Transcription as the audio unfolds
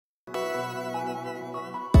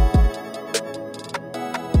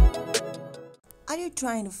Are you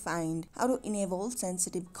trying to find how to enable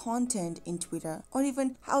sensitive content in Twitter, or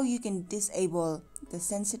even how you can disable the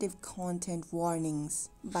sensitive content warnings?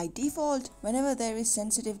 By default, whenever there is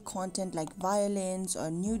sensitive content like violence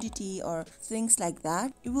or nudity or things like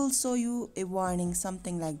that, it will show you a warning,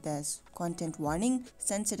 something like this: content warning,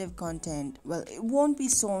 sensitive content. Well, it won't be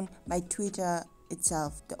shown by Twitter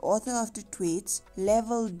itself. The author of the tweets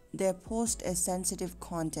labeled their post as sensitive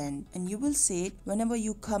content, and you will see it whenever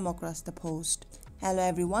you come across the post. Hello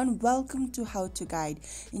everyone, welcome to How to Guide.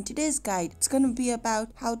 In today's guide, it's going to be about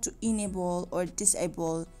how to enable or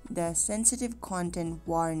disable the sensitive content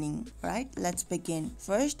warning. Right, let's begin.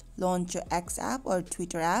 First, launch your X app or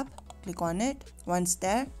Twitter app. Click on it. Once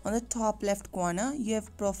there, on the top left corner, you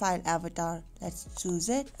have profile avatar. Let's choose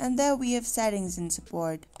it, and there we have settings and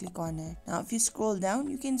support. Click on it. Now if you scroll down,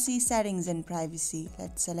 you can see settings and privacy.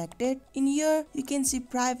 Let's select it. In here you can see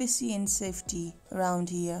privacy and safety around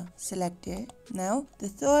here. Select it. Now the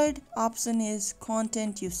third option is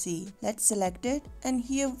content you see. Let's select it, and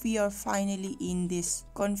here we are finally in this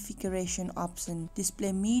configuration option: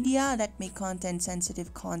 display media that may contain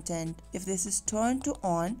sensitive content. If this is turned to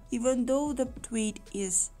on, even though the tweet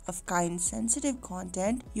is of kind sensitive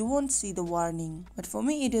content, you won't see the warning, but for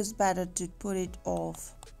me it is better to put it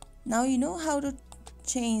off. Now you know how to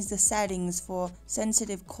change the settings for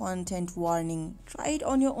sensitive content warning. Try it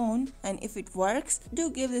on your own, and if it works, do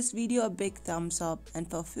give this video a big thumbs up, and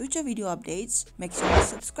for future video updates, make sure to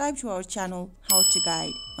subscribe to our channel How to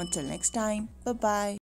Guide. Until next time, bye bye.